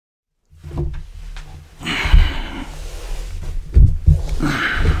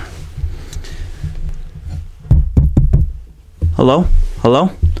Hello? Hello?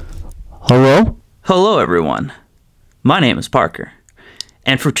 Hello? Hello, everyone. My name is Parker,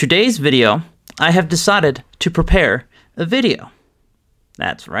 and for today's video, I have decided to prepare a video.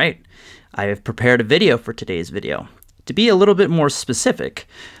 That's right. I have prepared a video for today's video. To be a little bit more specific,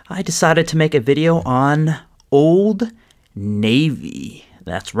 I decided to make a video on Old Navy.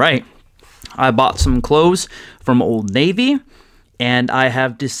 That's right. I bought some clothes from Old Navy, and I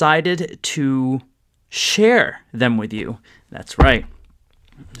have decided to share them with you. That's right.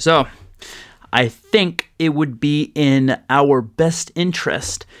 So, I think it would be in our best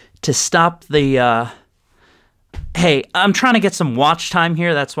interest to stop the, hey, I'm trying to get some watch time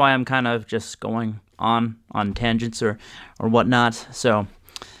here. That's why I'm kind of just going on tangents or whatnot. So,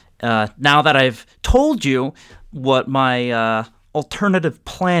 now that I've told you what my alternative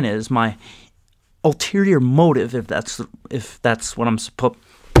plan is, my ulterior motive, if that's what I'm supposed,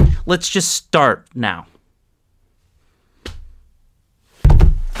 let's just start now.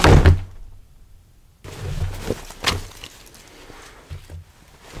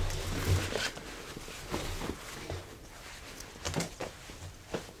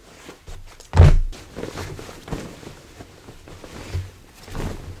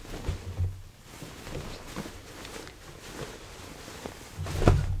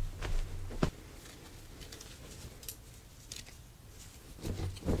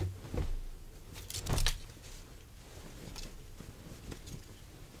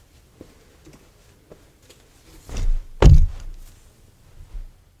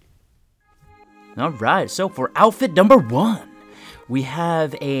 Alright, so for outfit number one, we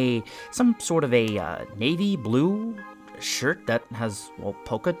have some sort of a navy blue shirt that has, well,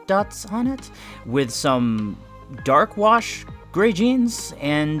 polka dots on it, with some dark wash gray jeans,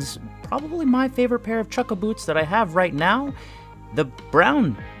 and probably my favorite pair of chukka boots that I have right now, the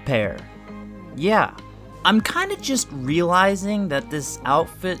brown pair. Yeah, I'm kind of just realizing that this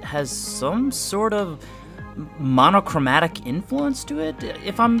outfit has some sort of monochromatic influence to it,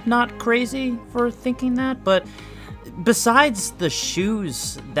 if I'm not crazy for thinking that. But besides the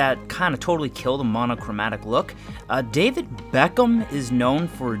shoes that kind of totally kill the monochromatic look, David Beckham is known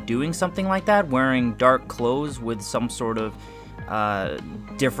for doing something like that, wearing dark clothes with some sort of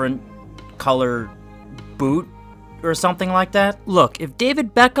different color boot or something like that. Look, if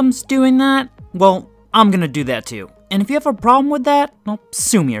David Beckham's doing that, well, I'm gonna do that too. And if you have a problem with that, well,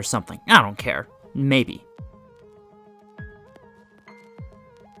 sue me or something. I don't care. Maybe.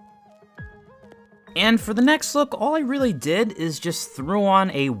 And for the next look, all I really did is just throw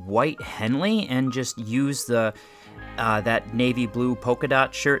on a white Henley and just use the that navy blue polka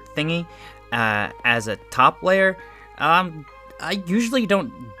dot shirt thingy as a top layer. I usually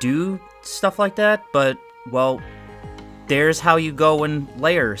don't do stuff like that, but, well, there's how you go and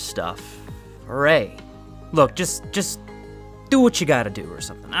layer stuff. Hooray. Look, just do what you gotta do or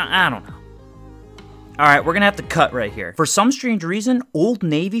something. I don't know. Alright, we're gonna have to cut right here. For some strange reason, Old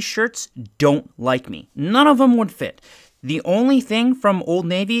Navy shirts don't like me. None of them would fit. The only thing from Old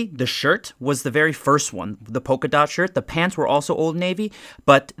Navy, the shirt, was the very first one, the polka dot shirt. The pants were also Old Navy,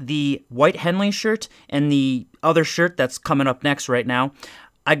 but the white Henley shirt and the other shirt that's coming up next right now,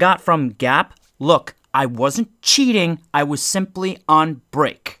 I got from Gap. Look, I wasn't cheating, I was simply on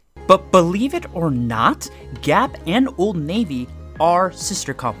break. But believe it or not, Gap and Old Navy are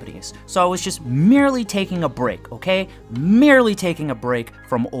sister companies. So I was just merely taking a break, okay? Merely taking a break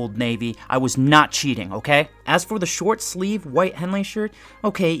from Old Navy. I was not cheating, okay? As for the short sleeve white Henley shirt,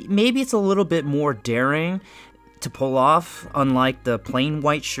 okay, maybe it's a little bit more daring to pull off, unlike the plain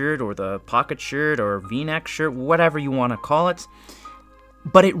white shirt or the pocket shirt or V-neck shirt, whatever you want to call it.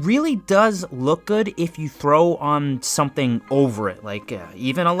 But it really does look good if you throw on something over it, like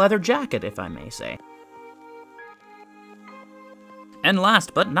even a leather jacket, if I may say. And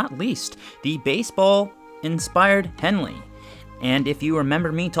last but not least, the baseball-inspired Henley. And if you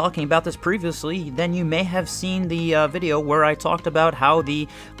remember me talking about this previously, then you may have seen the video where I talked about how the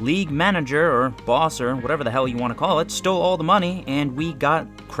league manager, or boss, or whatever the hell you want to call it, stole all the money and we got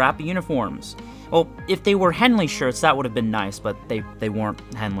crappy uniforms. Well, if they were Henley shirts, that would have been nice, but they weren't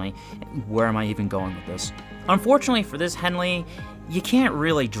Henley. Where am I even going with this? Unfortunately for this Henley, you can't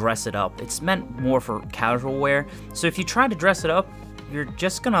really dress it up. It's meant more for casual wear, so if you try to dress it up, you're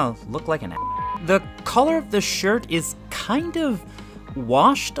just gonna look like an ass. The color of the shirt is kind of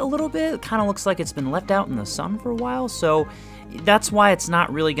washed a little bit. It kind of looks like it's been left out in the sun for a while, so that's why it's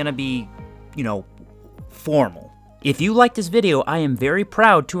not really gonna be, you know, formal. If you like this video, I am very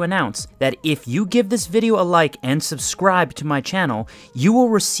proud to announce that if you give this video a like and subscribe to my channel, you will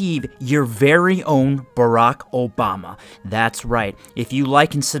receive your very own Barack Obama. That's right. If you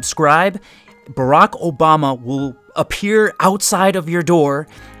like and subscribe, Barack Obama will appear outside of your door,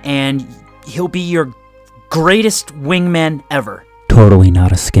 and he'll be your greatest wingman ever. Totally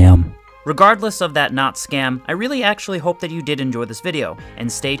not a scam. Regardless of that not scam, I really actually hope that you did enjoy this video,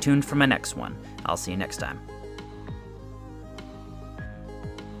 and stay tuned for my next one. I'll see you next time.